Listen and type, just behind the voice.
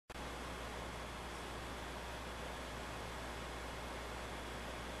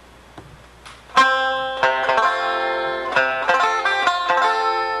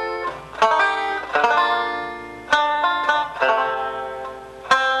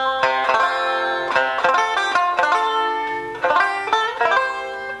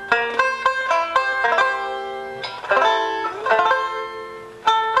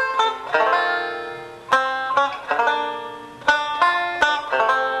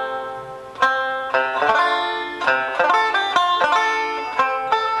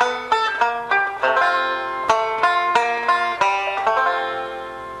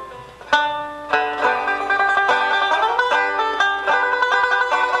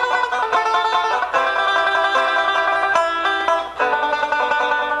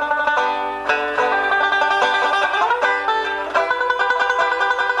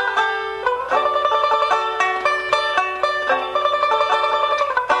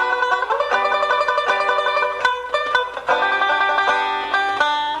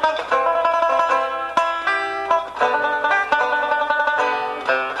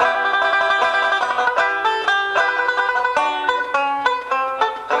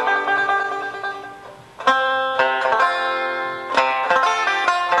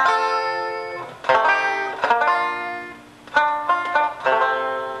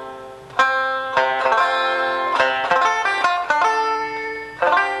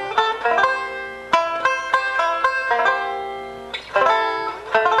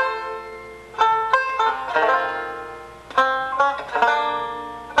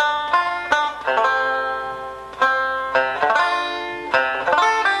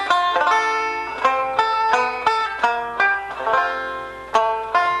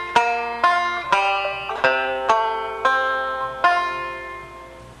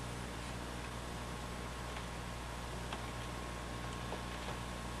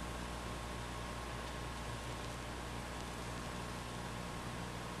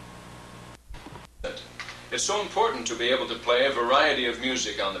It's so important to be able to play a variety of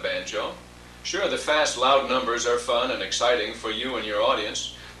music on the banjo. Sure, the fast, loud numbers are fun and exciting for you and your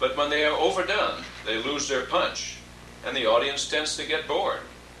audience, but when they are overdone, they lose their punch, and the audience tends to get bored.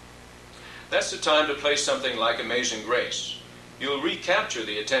 That's the time to play something like Amazing Grace. You'll recapture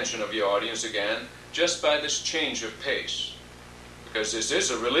the attention of your audience again just by this change of pace. Because this is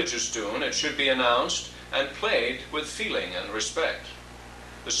a religious tune, it should be announced and played with feeling and respect.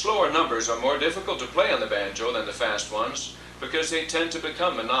 The slower numbers are more difficult to play on the banjo than the fast ones because they tend to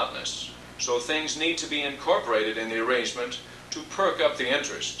become monotonous. So things need to be incorporated in the arrangement to perk up the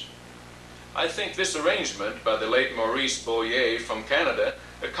interest. I think this arrangement by the late Maurice Bolyer from Canada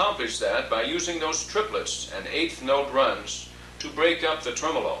accomplished that by using those triplets and eighth note runs to break up the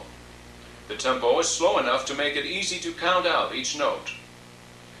tremolo. The tempo is slow enough to make it easy to count out each note.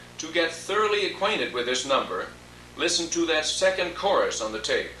 To get thoroughly acquainted with this number, listen to that second chorus on the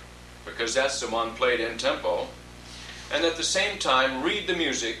tape, because that's the one played in tempo, and at the same time read the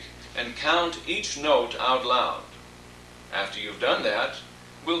music and count each note out loud. After you've done that,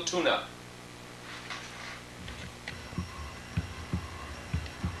 we'll tune up.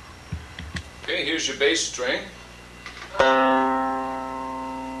 Okay, here's your bass string.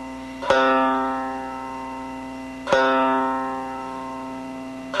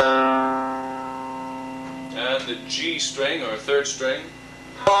 And the G string, or third string.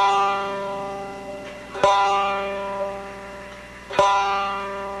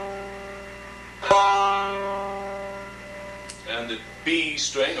 And the B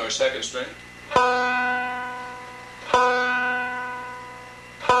string, or second string.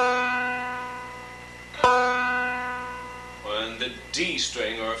 And the D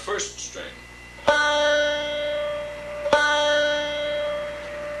string, or first string.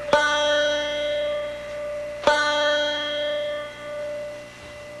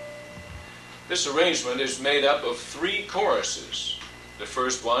 This arrangement is made up of 3 choruses. The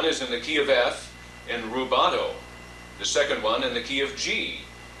first one is in the key of F in rubato. The second one in the key of G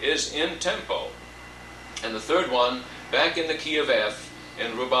is in tempo. And the third one back in the key of F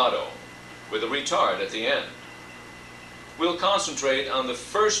in rubato, with a retard at the end. We'll concentrate on the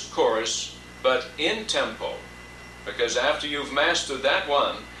first chorus, but in tempo, because after you've mastered that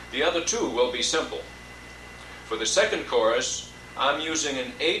one, the other 2 will be simple. For the second chorus, I'm using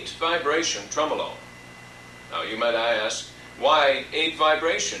an 8 vibration tremolo. Now you might ask, why 8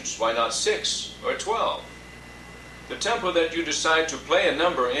 vibrations? Why not 6 or 12? The tempo that you decide to play a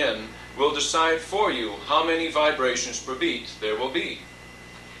number in will decide for you how many vibrations per beat there will be.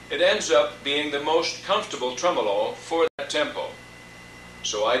 It ends up being the most comfortable tremolo for that tempo.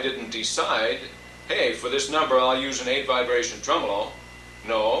 So I didn't decide, hey, for this number I'll use an 8 vibration tremolo.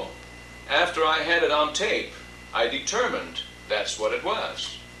 No, after I had it on tape, I determined that's what it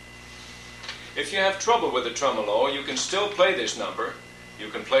was. If you have trouble with the tremolo, you can still play this number. You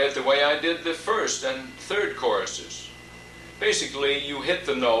can play it the way I did the first and third choruses. Basically, you hit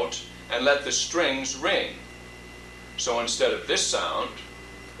the note and let the strings ring. So instead of this sound,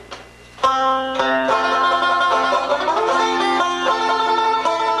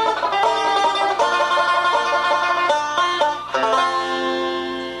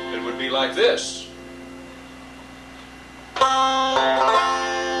 it would be like this.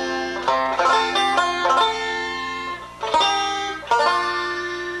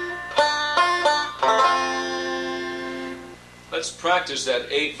 Let's practice that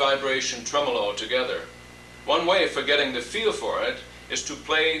 8 vibration tremolo together. One way for getting the feel for it is to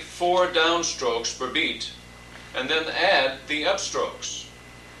play 4 downstrokes per beat and then add the upstrokes.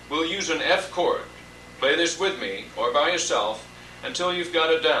 We'll use an F chord. Play this with me or by yourself until you've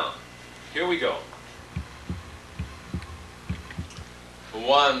got it down. Here we go.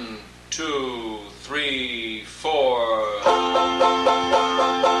 1, 2, 3, 4. 1,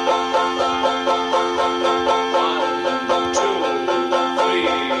 2, 3,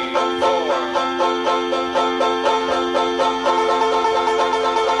 4.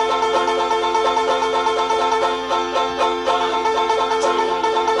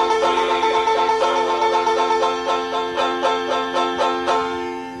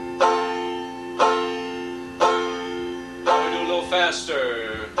 Faster.